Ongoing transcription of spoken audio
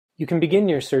You can begin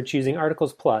your search using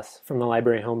Articles Plus from the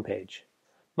library homepage.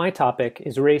 My topic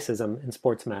is racism in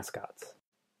sports mascots.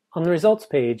 On the results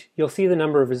page, you'll see the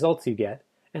number of results you get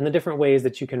and the different ways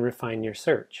that you can refine your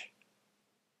search.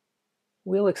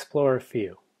 We'll explore a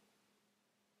few.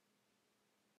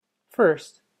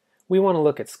 First, we want to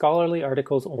look at scholarly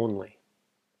articles only.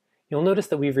 You'll notice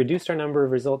that we've reduced our number of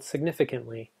results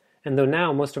significantly, and though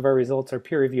now most of our results are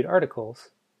peer-reviewed articles,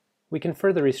 we can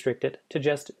further restrict it to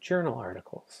just journal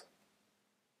articles.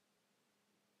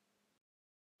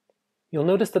 You'll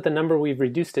notice that the number we've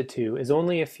reduced it to is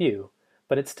only a few,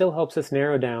 but it still helps us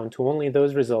narrow down to only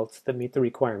those results that meet the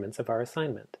requirements of our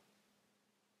assignment.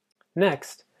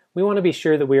 Next, we want to be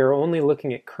sure that we are only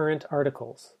looking at current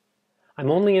articles.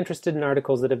 I'm only interested in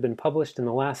articles that have been published in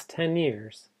the last 10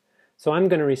 years, so I'm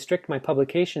going to restrict my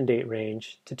publication date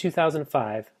range to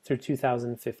 2005 through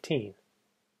 2015.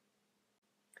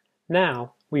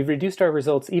 Now, we've reduced our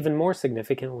results even more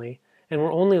significantly, and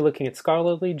we're only looking at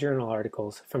scholarly journal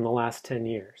articles from the last 10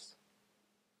 years.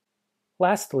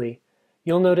 Lastly,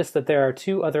 you'll notice that there are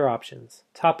two other options,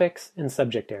 topics and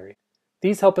subject area.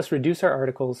 These help us reduce our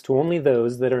articles to only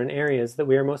those that are in areas that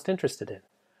we are most interested in.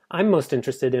 I'm most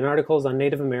interested in articles on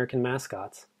Native American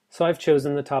mascots, so I've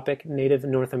chosen the topic Native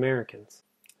North Americans.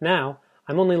 Now,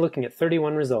 I'm only looking at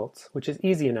 31 results, which is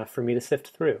easy enough for me to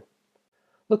sift through.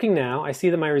 Looking now, I see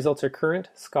that my results are current,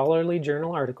 scholarly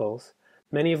journal articles,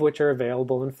 many of which are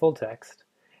available in full text,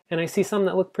 and I see some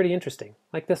that look pretty interesting,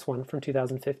 like this one from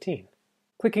 2015.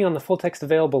 Clicking on the full text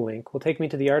available link will take me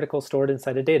to the article stored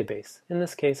inside a database, in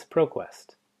this case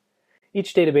ProQuest.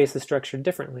 Each database is structured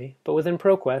differently, but within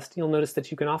ProQuest you'll notice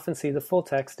that you can often see the full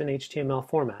text in HTML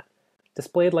format,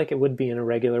 displayed like it would be in a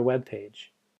regular web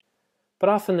page. But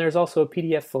often there's also a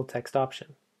PDF full text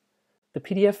option. The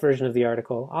PDF version of the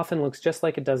article often looks just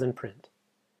like it does in print.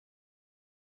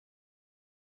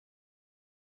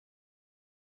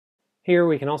 Here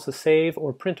we can also save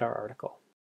or print our article.